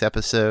this week's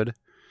episode.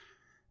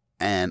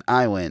 And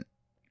I went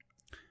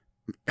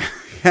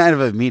kind of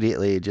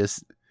immediately,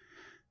 just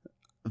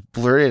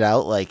blurted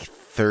out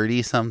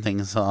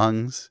 30-something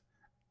songs,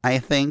 I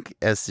think,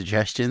 as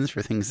suggestions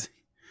for things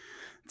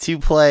to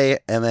play.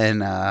 And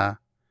then, I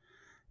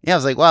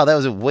was like, wow, that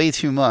was way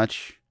too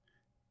much.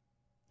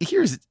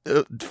 Here's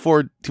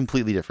 4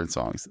 completely different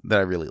songs that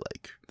I really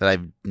like, that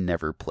I've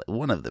never played.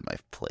 One of them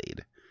I've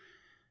played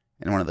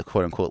in one of the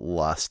quote-unquote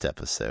lost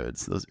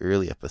episodes, those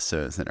early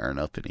episodes that aren't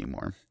up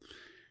anymore.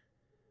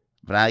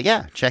 But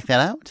check that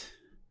out.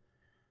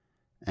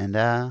 And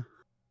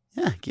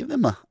give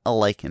them a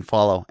like and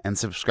follow and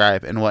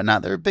subscribe and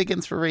whatnot. They're a big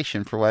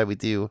inspiration for why we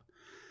do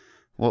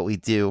what we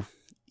do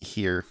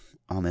here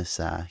on this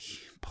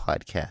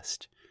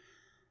podcast.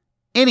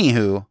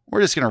 Anywho, we're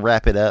just going to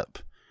wrap it up.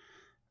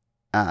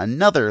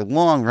 Another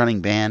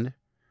long-running band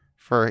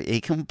for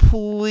a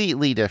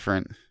completely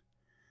different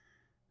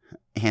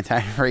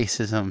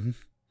anti-racism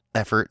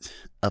effort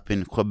up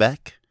in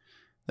Quebec.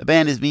 The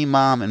band is Me,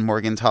 Mom, and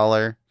Morgan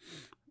Toller.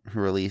 who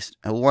released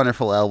a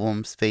wonderful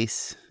album,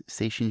 Space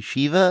Station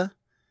Shiva.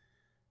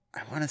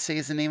 I want to say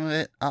is the name of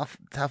it off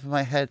the top of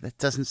my head. That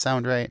doesn't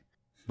sound right.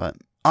 But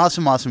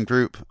awesome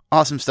group.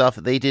 Awesome stuff.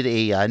 They did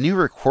a new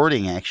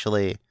recording,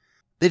 actually.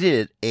 They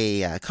did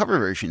a cover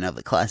version of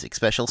the classic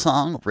Special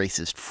song,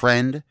 Racist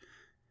Friend.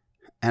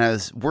 And I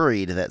was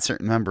worried that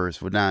certain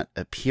members would not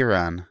appear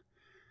on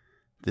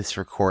this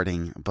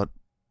recording. But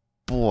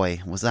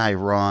boy, was I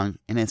wrong.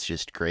 And it's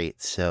just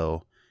great.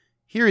 So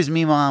here is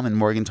Me Mom and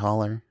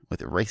Morgenthaler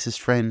with Racist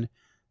Friend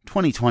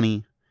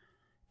 2020.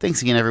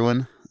 Thanks again,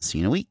 everyone. See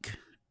you in a week.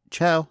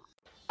 Ciao.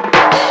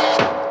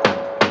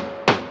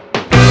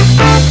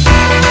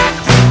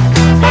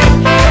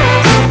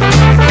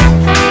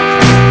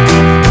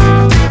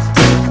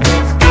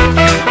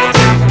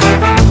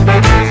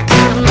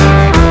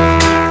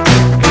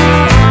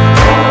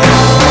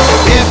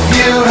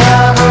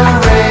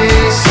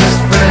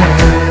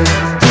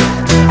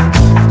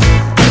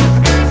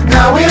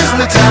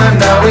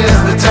 Now is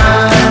the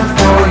time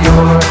for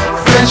your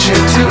friendship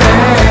to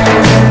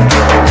end.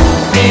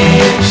 Be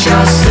it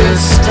your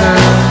sister,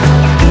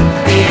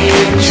 be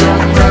it your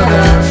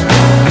brother,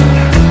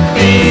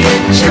 be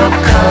it your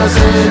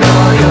cousin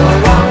or your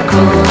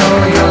uncle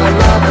or your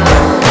lover.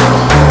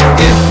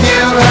 If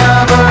you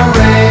have a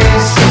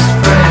racist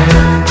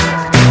friend,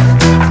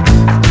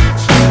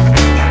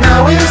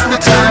 now is the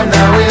time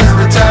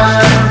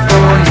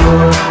for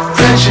your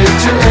friendship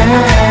to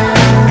end.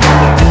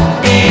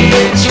 Be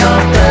it your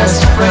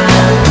best friend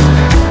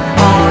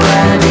or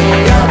any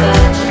other.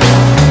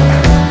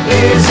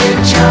 Is it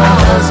your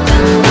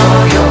husband or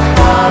your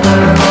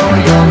father or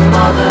your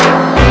mother?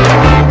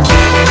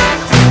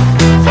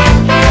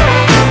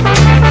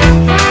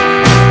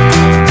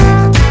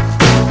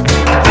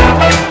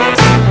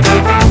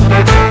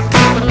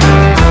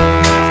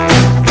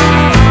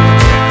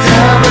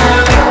 Tell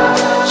them,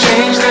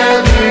 change their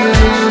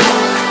views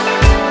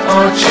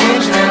or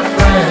change their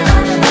friends.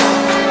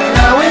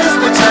 Now is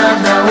the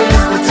time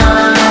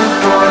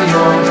for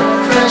your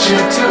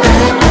friendship to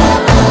end.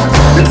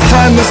 It's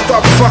time to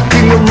stop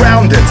fucking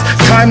around. It's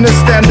time to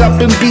stand up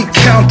and be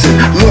counted.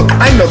 Look,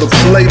 I know the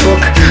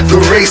playbook. The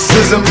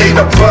racism ain't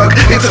a bug,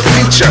 it's a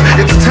feature.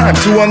 It's time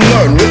to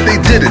unlearn what they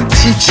didn't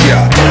teach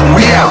ya.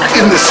 We out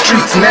in the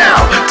streets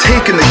now,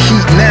 taking the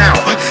heat now,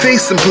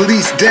 facing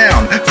police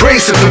down,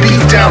 bracing for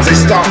beat downs. They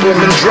stop them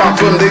and drop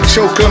them, they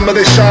choke them or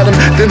they shot them,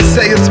 then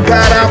say it's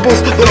bad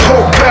apples. The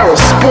whole barrel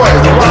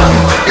spoiled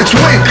rotten. It's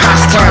way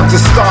past time to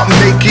stop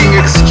making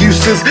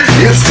excuses.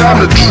 It's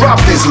time to drop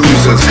these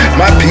losers.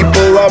 My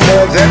people are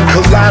more than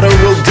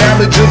collateral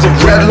damages of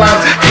red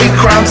lines, hate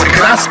crimes.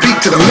 Can I speak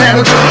to the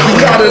manager?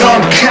 We got it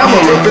on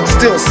camera, but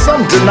still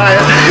some deny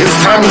it. It's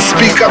time to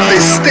speak up, they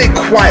stay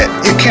quiet.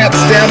 You can't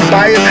stand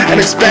by it and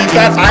expect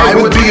that I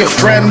would be a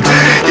friend.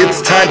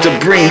 It's time to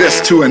bring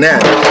this to an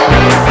end.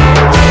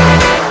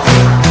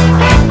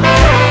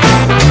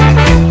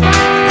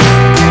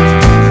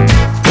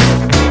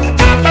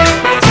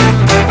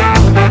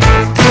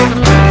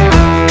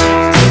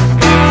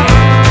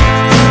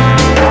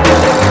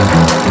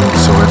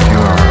 So if you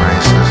are a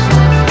racist,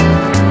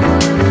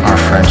 our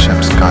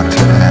friendship's got to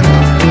end.